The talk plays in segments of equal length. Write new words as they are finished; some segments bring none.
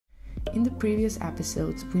In the previous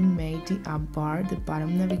episodes, we made the AppBar, the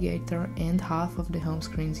bottom navigator, and half of the home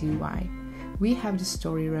screen's UI. We have the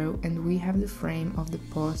story row and we have the frame of the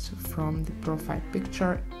post from the profile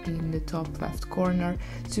picture in the top left corner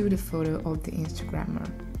to the photo of the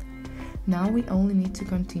Instagrammer. Now we only need to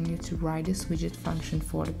continue to write this widget function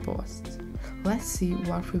for the posts. Let's see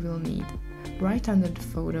what we will need. Right under the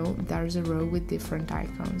photo, there's a row with different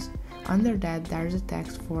icons. Under that, there's a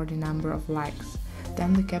text for the number of likes.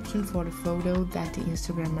 Then the caption for the photo that the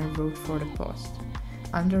Instagrammer wrote for the post.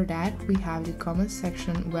 Under that, we have the comments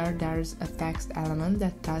section where there's a text element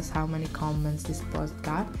that tells how many comments this post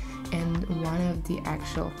got and one of the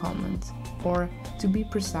actual comments, or to be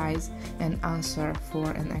precise, an answer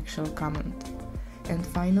for an actual comment. And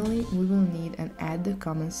finally, we will need an add the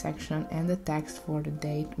comment section and the text for the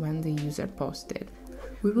date when the user posted.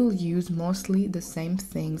 We will use mostly the same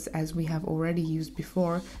things as we have already used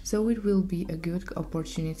before, so it will be a good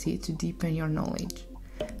opportunity to deepen your knowledge.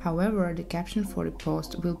 However, the caption for the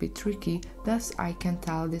post will be tricky, thus I can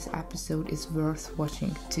tell this episode is worth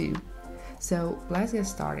watching too. So let's get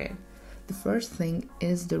started. The first thing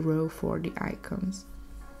is the row for the icons.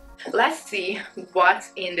 Let's see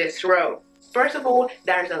what's in this row. First of all,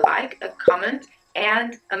 there's a like, a comment,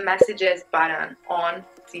 and a messages button on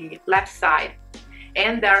the left side.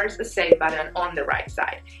 And there's a save button on the right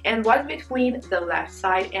side. And what's between the left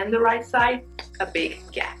side and the right side? A big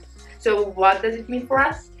gap. So what does it mean for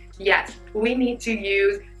us? Yes, we need to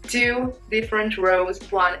use two different rows,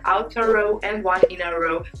 one outer row and one inner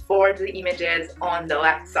row for the images on the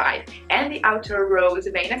left side. And the outer row's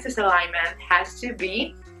main axis alignment has to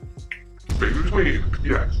be between,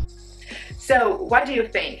 yes. So what do you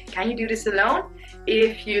think? Can you do this alone?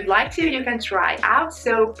 If you'd like to, you can try out.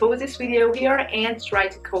 So pause this video here and try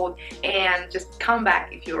to code and just come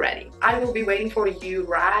back if you're ready. I will be waiting for you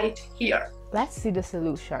right here. Let's see the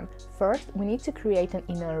solution. First, we need to create an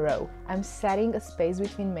inner row. I'm setting a space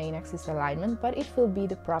between main axis alignment, but it will be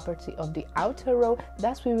the property of the outer row,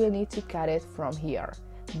 thus we will need to cut it from here.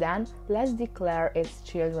 Then, let's declare its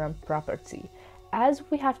children property. As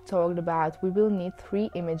we have talked about, we will need 3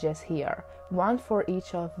 images here, one for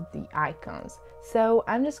each of the icons. So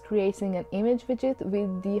I'm just creating an image widget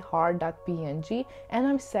with the heart.png and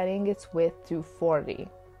I'm setting its width to 40.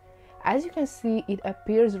 As you can see, it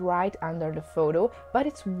appears right under the photo, but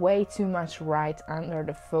it's way too much right under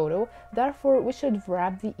the photo, therefore we should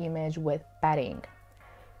wrap the image with padding.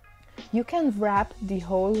 You can wrap the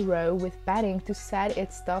whole row with padding to set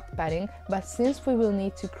its top padding, but since we will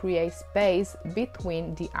need to create space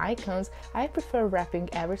between the icons, I prefer wrapping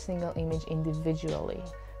every single image individually.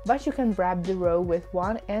 But you can wrap the row with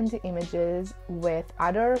one and the images with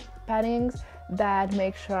other paddings that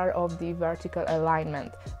make sure of the vertical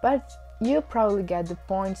alignment. But you probably get the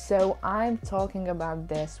point, so I'm talking about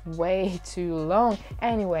this way too long.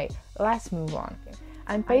 Anyway, let's move on.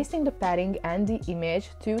 I'm pasting the padding and the image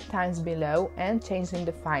 2 times below and changing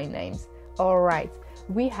the file names. Alright,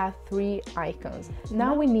 we have 3 icons.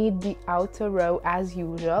 Now we need the outer row as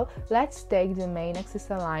usual. Let's take the main axis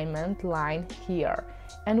alignment line here.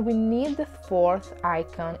 And we need the 4th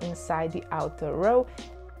icon inside the outer row.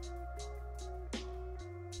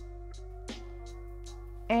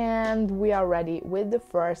 And we are ready with the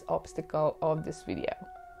first obstacle of this video.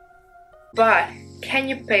 But can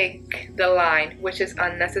you pick the line which is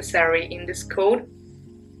unnecessary in this code?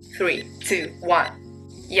 3, 2, 1.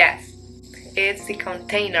 Yes, it's the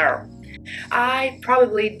container. I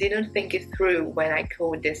probably didn't think it through when I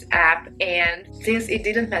code this app, and since it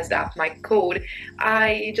didn't mess up my code,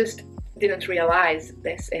 I just didn't realize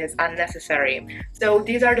this is unnecessary. So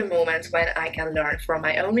these are the moments when I can learn from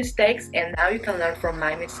my own mistakes, and now you can learn from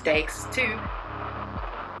my mistakes too.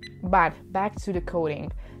 But back to the coding.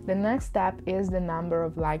 The next step is the number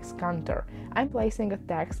of likes counter. I'm placing a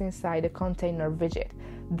text inside a container widget.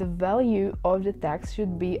 The value of the text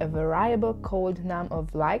should be a variable called num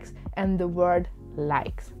of likes and the word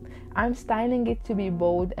likes. I'm styling it to be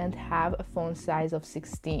bold and have a font size of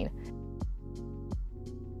 16.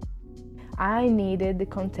 I needed the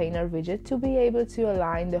container widget to be able to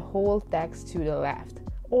align the whole text to the left.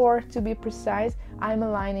 Or to be precise, I'm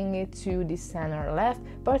aligning it to the center left,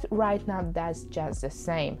 but right now that's just the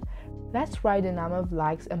same. Let's write the num of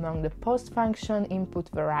likes among the post function input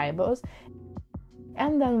variables,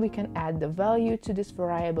 and then we can add the value to this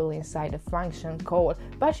variable inside the function call,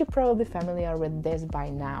 but you're probably familiar with this by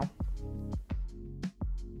now.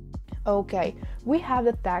 Okay, we have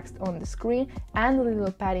the text on the screen and a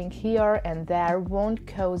little padding here and there won't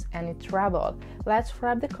cause any trouble. Let's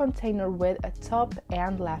wrap the container with a top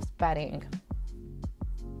and left padding.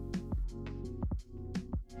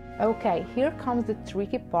 Okay, here comes the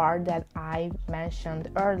tricky part that I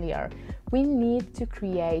mentioned earlier. We need to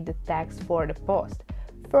create the text for the post.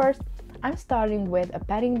 First, I'm starting with a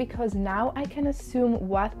padding because now I can assume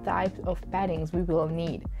what type of paddings we will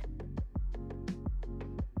need.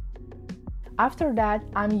 After that,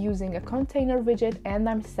 I'm using a container widget and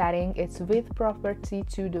I'm setting its width property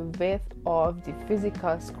to the width of the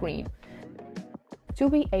physical screen. To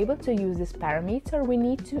be able to use this parameter, we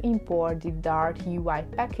need to import the Dart UI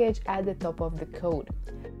package at the top of the code.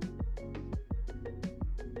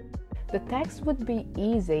 The text would be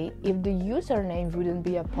easy if the username wouldn't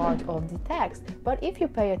be a part of the text, but if you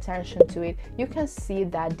pay attention to it, you can see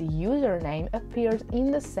that the username appears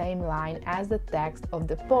in the same line as the text of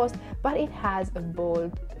the post, but it has a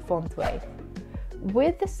bold font weight.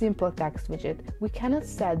 With the simple text widget, we cannot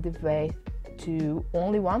set the weight to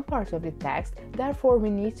only one part of the text, therefore we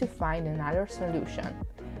need to find another solution.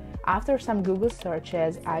 After some Google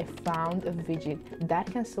searches, I found a widget that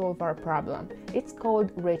can solve our problem. It's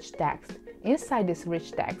called RichText. Inside this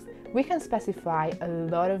RichText, we can specify a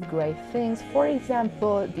lot of great things, for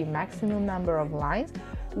example, the maximum number of lines,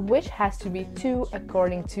 which has to be 2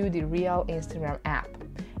 according to the real Instagram app.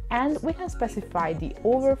 And we can specify the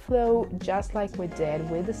overflow just like we did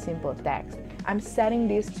with the simple text. I'm setting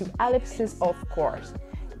this to ellipses, of course.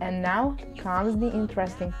 And now comes the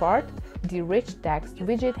interesting part. The RichText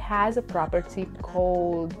widget has a property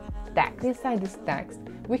called text. Inside this text,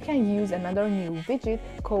 we can use another new widget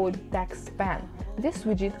called TextSpan. This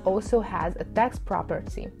widget also has a text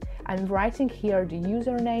property. I'm writing here the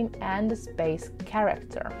username and the space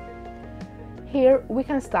character. Here we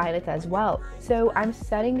can style it as well, so I'm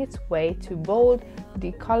setting its weight to bold,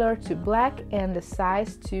 the color to black and the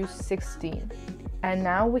size to 16. And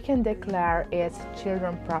now we can declare its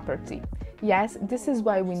children property. Yes, this is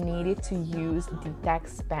why we needed to use the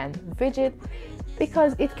TextSpan widget,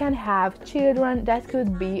 because it can have children that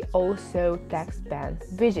could be also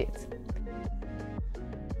TextSpan widgets.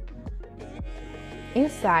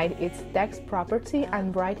 Inside its text property,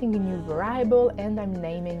 I'm writing a new variable and I'm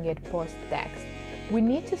naming it postText. We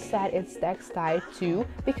need to set its text style too,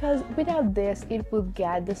 because without this it will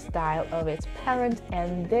get the style of its parent,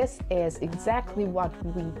 and this is exactly what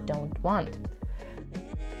we don't want.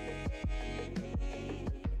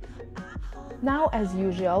 Now, as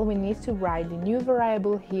usual, we need to write the new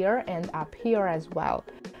variable here and up here as well.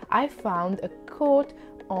 I found a quote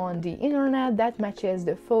on the internet that matches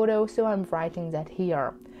the photo, so I'm writing that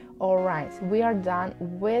here. Alright, we are done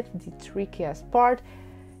with the trickiest part.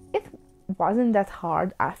 It wasn't that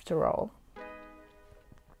hard after all.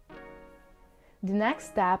 The next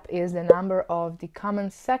step is the number of the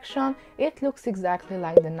comments section. It looks exactly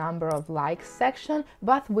like the number of likes section,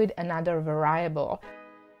 but with another variable.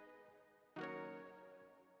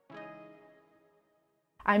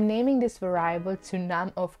 I'm naming this variable to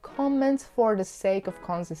num of comments for the sake of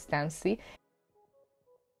consistency.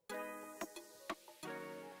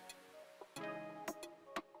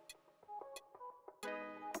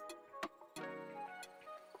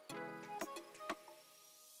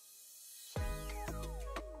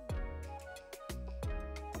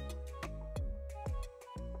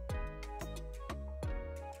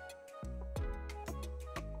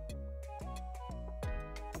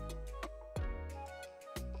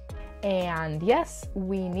 And yes,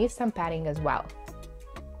 we need some padding as well.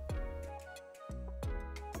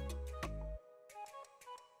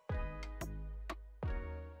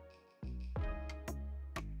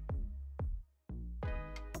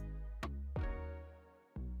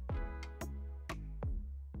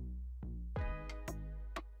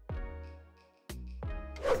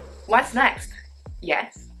 What's next?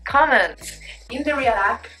 Yes, comments. In the real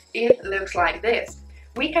app, it looks like this.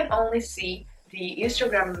 We can only see the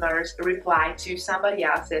Instagrammers reply to somebody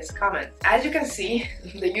else's comments. As you can see,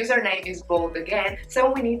 the username is bold again,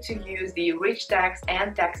 so we need to use the RichText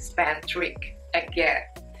and TextSpan trick again.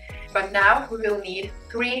 But now we will need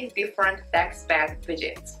 3 different TextSpan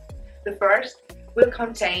widgets. The first will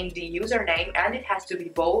contain the username and it has to be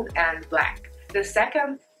bold and black. The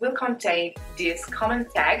second will contain this comment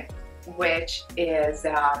tag, which is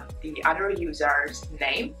the other user's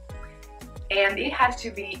name, and it has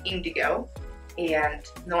to be indigo and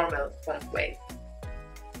normal font weight.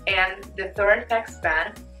 And the third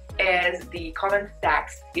TextSpan is the comment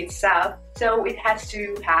text itself, so it has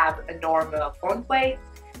to have a normal font weight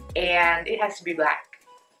and it has to be black.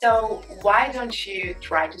 So why don't you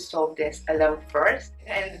try to solve this alone first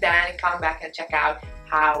and then come back and check out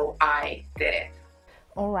how I did it.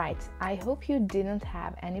 Alright, I hope you didn't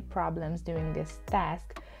have any problems doing this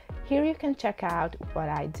task. Here you can check out what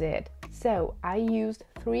I did. So I used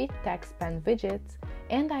 3 TextSpan widgets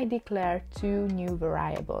and I declare two new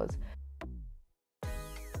variables.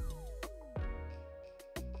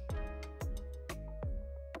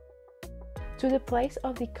 To the place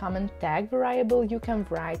of the comment tag variable, you can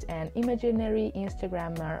write an imaginary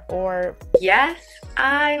Instagrammer or... Yes,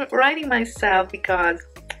 I'm writing myself because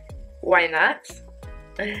why not?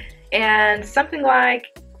 And something like,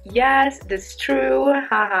 yes, that's true,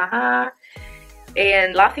 ha ha ha,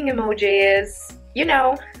 and laughing emojis, you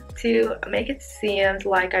know, to make it seem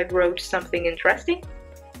like I wrote something interesting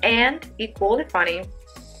and equally funny.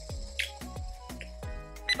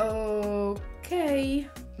 Okay,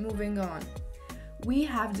 moving on. We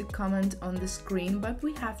have the comment on the screen, but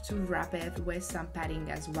we have to wrap it with some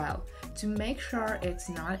padding as well to make sure it's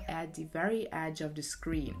not at the very edge of the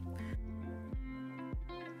screen.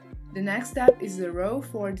 The next step is the row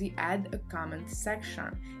for the Add a Comment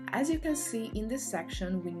section. As you can see in this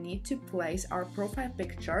section, we need to place our profile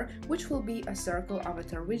picture, which will be a circle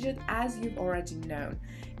avatar widget as you've already known,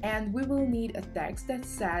 and we will need a text that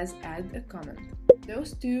says Add a Comment.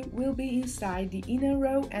 Those two will be inside the inner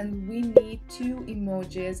row and we need two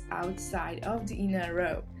emojis outside of the inner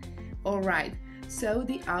row. Alright, so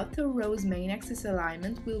the outer row's main axis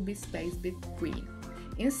alignment will be spaced between.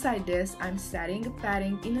 Inside this, I'm setting a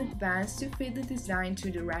padding in advance to fit the design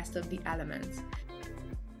to the rest of the elements.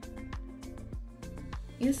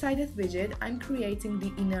 Inside that widget, I'm creating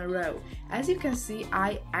the inner row. As you can see,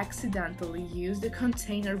 I accidentally used the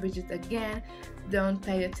container widget again. Don't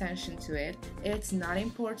pay attention to it. It's not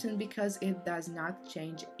important because it does not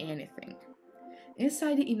change anything.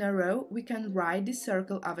 Inside the inner row, we can write the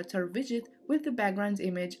circle avatar widget with the background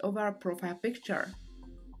image of our profile picture.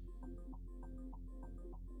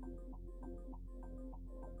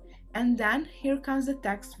 And then here comes the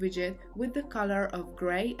text widget with the color of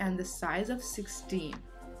gray and the size of 16.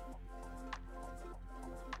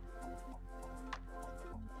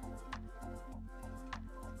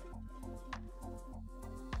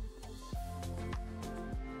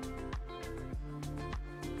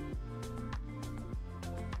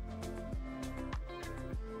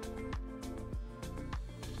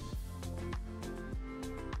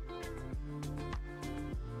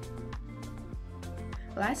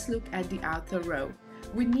 Let's look at the outer row.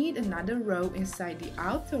 We need another row inside the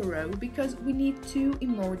outer row because we need two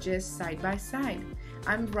emojis side by side.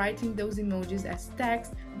 I'm writing those emojis as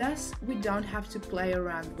text, thus we don't have to play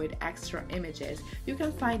around with extra images. You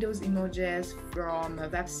can find those emojis from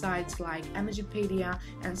websites like Emojipedia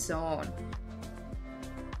and so on.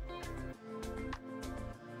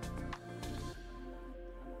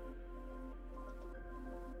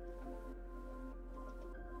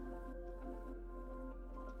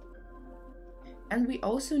 And we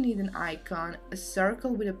also need an icon, a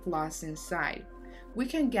circle with a plus inside. We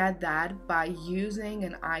can get that by using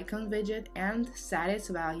an icon widget and set its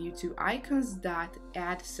value to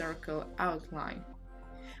icons.addCircleOutline.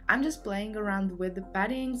 I'm just playing around with the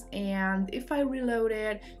paddings, and if I reload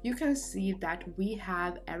it, you can see that we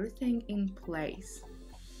have everything in place.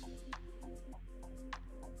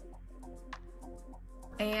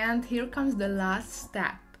 And here comes the last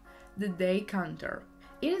step, the day counter.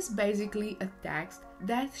 It is basically a text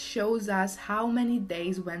that shows us how many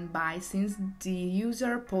days went by since the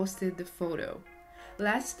user posted the photo.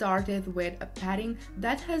 Let's start it with a padding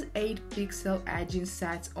that has 8 pixel edging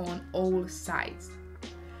sets on all sides.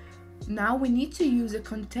 Now we need to use a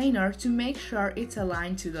container to make sure it's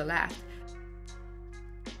aligned to the left.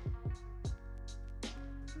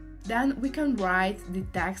 Then we can write the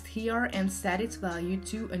text here and set its value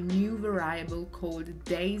to a new variable called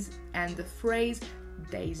days and the phrase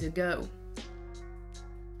days ago.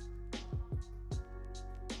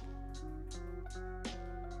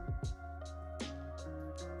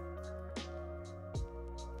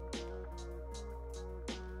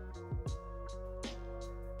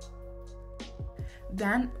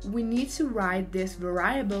 Then we need to write this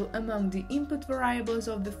variable among the input variables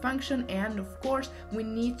of the function, and of course we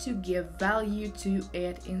need to give value to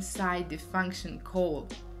it inside the function call.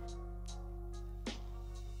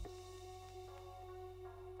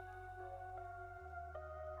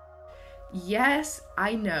 Yes,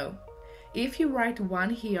 I know. If you write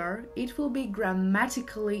 1 here, it will be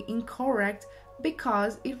grammatically incorrect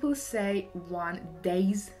because it will say 1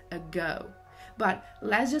 days ago. But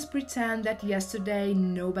let's just pretend that yesterday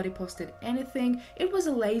nobody posted anything. It was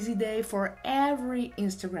a lazy day for every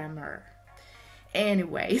Instagrammer.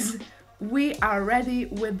 Anyways, we are ready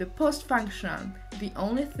with the post function. The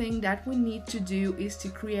only thing that we need to do is to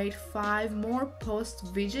create 5 more post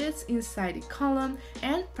widgets inside the column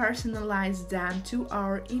and personalize them to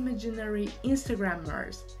our imaginary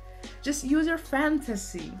Instagrammers. Just use your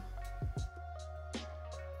fantasy.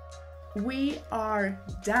 We are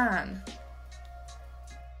done!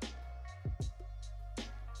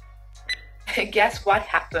 Guess what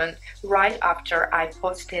happened right after I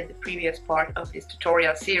posted the previous part of this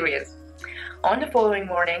tutorial series? On the following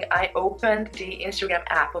morning, I opened the Instagram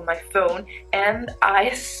app on my phone and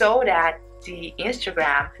I saw that the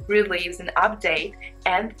Instagram released an update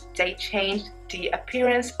and they changed the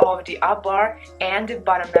appearance of the AppBar and the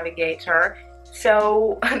bottom navigator.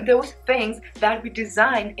 So those things that we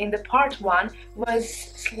designed in the part 1 was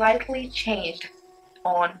slightly changed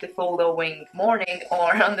on the following morning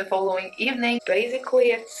or on the following evening. Basically,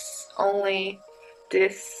 it's only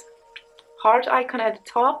this heart icon at the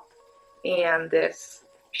top and this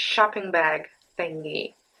shopping bag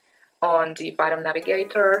thingy on the bottom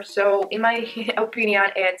navigator. So in my opinion,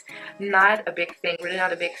 it's not a big thing, really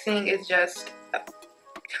not a big thing. It's just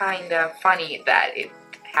kind of funny that it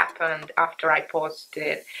happened after I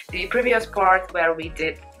posted the previous part where we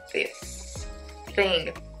did this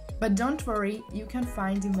thing. But don't worry, you can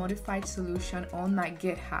find the modified solution on my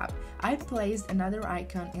GitHub. I placed another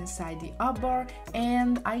icon inside the AppBar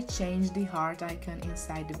and I changed the heart icon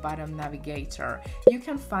inside the bottom navigator. You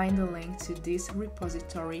can find the link to this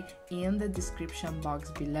repository in the description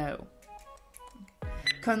box below.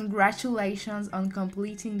 Congratulations on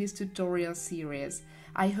completing this tutorial series.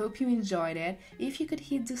 I hope you enjoyed it. If you could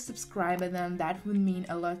hit the subscribe button, that would mean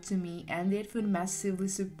a lot to me and it would massively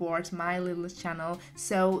support my little channel,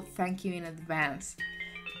 so thank you in advance.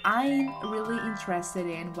 I'm really interested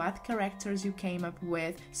in what characters you came up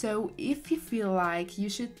with, so if you feel like you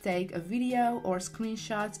should take a video or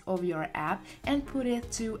screenshots of your app and put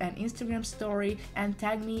it to an Instagram story and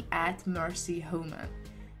tag me at @mercyhoman.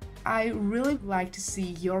 I really like to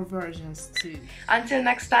see your versions too. Until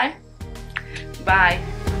next time, bye!